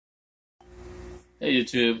Hey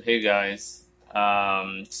YouTube, hey guys.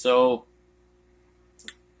 So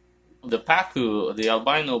the Pacu, the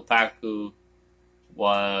albino Pacu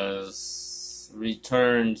was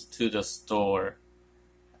returned to the store.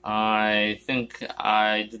 I think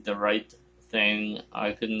I did the right thing.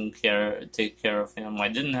 I couldn't take care of him. I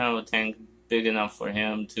didn't have a tank big enough for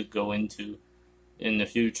him to go into in the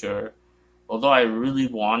future. Although I really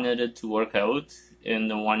wanted it to work out in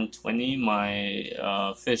the 120,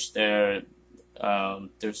 my fish there,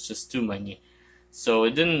 there's just too many. So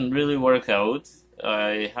it didn't really work out.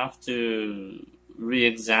 I have to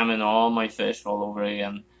re-examine all my fish all over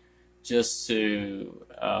again just to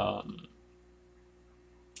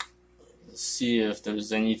see if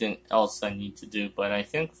there's anything else I need to do. But I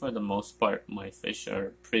think for the most part, my fish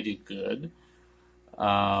are pretty good.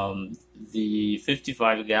 The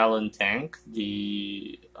 55-gallon tank,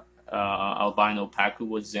 the albino Pacu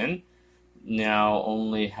was in, now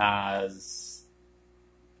only has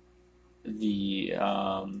the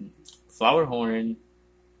flower horn,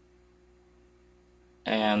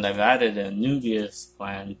 and I've added a Nubius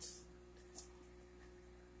plant.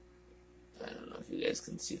 I don't know if you guys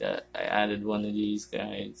can see that. I added one of these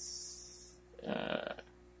guys, a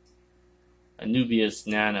Nubius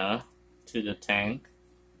Nana, to the tank.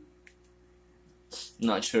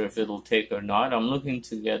 Not sure if it'll take or not. I'm looking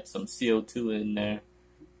to get some CO2 in there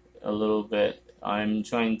a little bit. I'm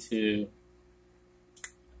trying to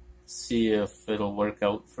see if it'll work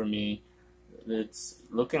out for me. It's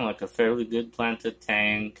looking like a fairly good planted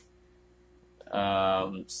tank.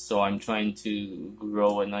 So I'm trying to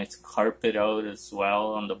grow a nice carpet out as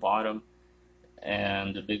well on the bottom,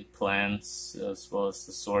 and the big plants as well as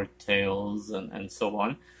the swordtails and so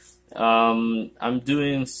on. I'm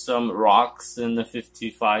doing some rocks in the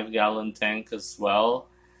 55-gallon tank as well.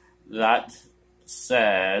 That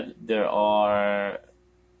said, there are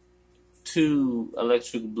two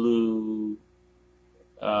electric blue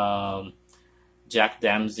Jack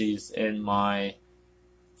Dempseys in my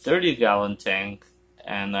 30-gallon tank,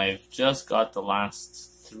 and I've just got the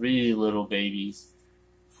last three little babies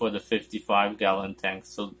for the 55-gallon tank.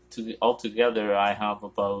 So altogether, I have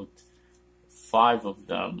about 5 of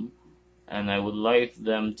them, and I would like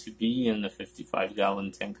them to be in the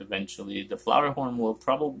 55-gallon tank eventually. The flower horn will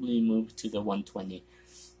probably move to the 120,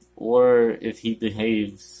 or if he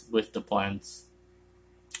behaves with the plants,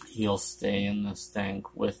 he'll stay in this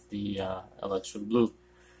tank with the electric blue.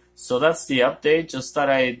 So that's the update. Just thought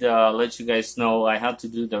I'd let you guys know I had to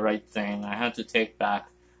do the right thing. I had to take back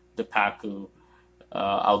the Pacu,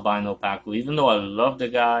 albino Pacu. Even though I love the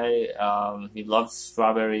guy, he loves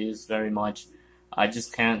strawberries very much, I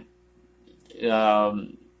just can't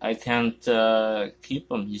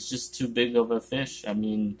keep him. He's just too big of a fish. I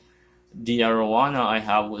mean, the arowana I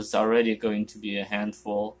have was already going to be a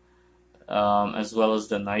handful, as well as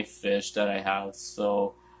the knife fish that I have.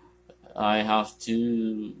 So I have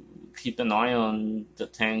to keep an eye on the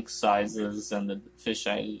tank sizes and the fish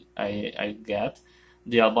I get.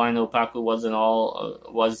 The albino Pacu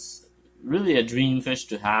was really a dream fish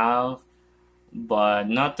to have, but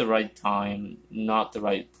not the right time, not the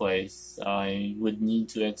right place. I would need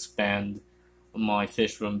to expand my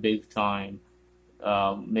fish room big time.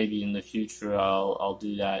 Maybe in the future I'll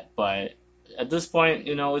do that, but at this point,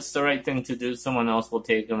 it's the right thing to do. Someone else will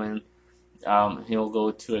take him, and he'll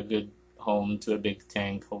go to a good home, to a big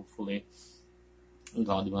tank, hopefully.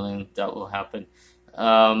 God willing, that will happen.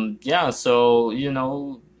 Yeah, so,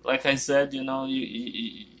 like I said,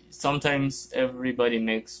 sometimes everybody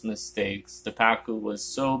makes mistakes. The Pacu was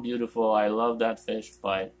so beautiful. I love that fish,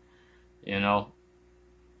 but,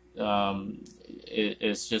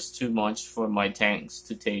 it's just too much for my tanks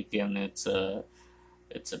to take in. It's a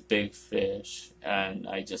big fish, and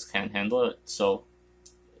I just can't handle it. So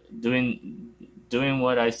doing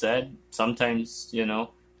what I said, sometimes,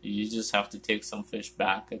 you just have to take some fish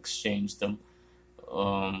back, exchange them,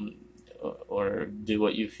 or do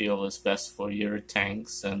what you feel is best for your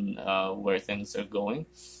tanks and where things are going.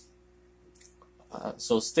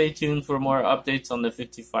 So stay tuned for more updates on the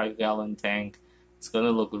 55-gallon tank. It's going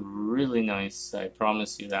to look really nice. I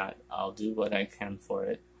promise you that. I'll do what I can for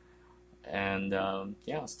it. And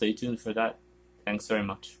yeah, stay tuned for that. Thanks very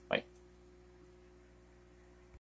much. Bye.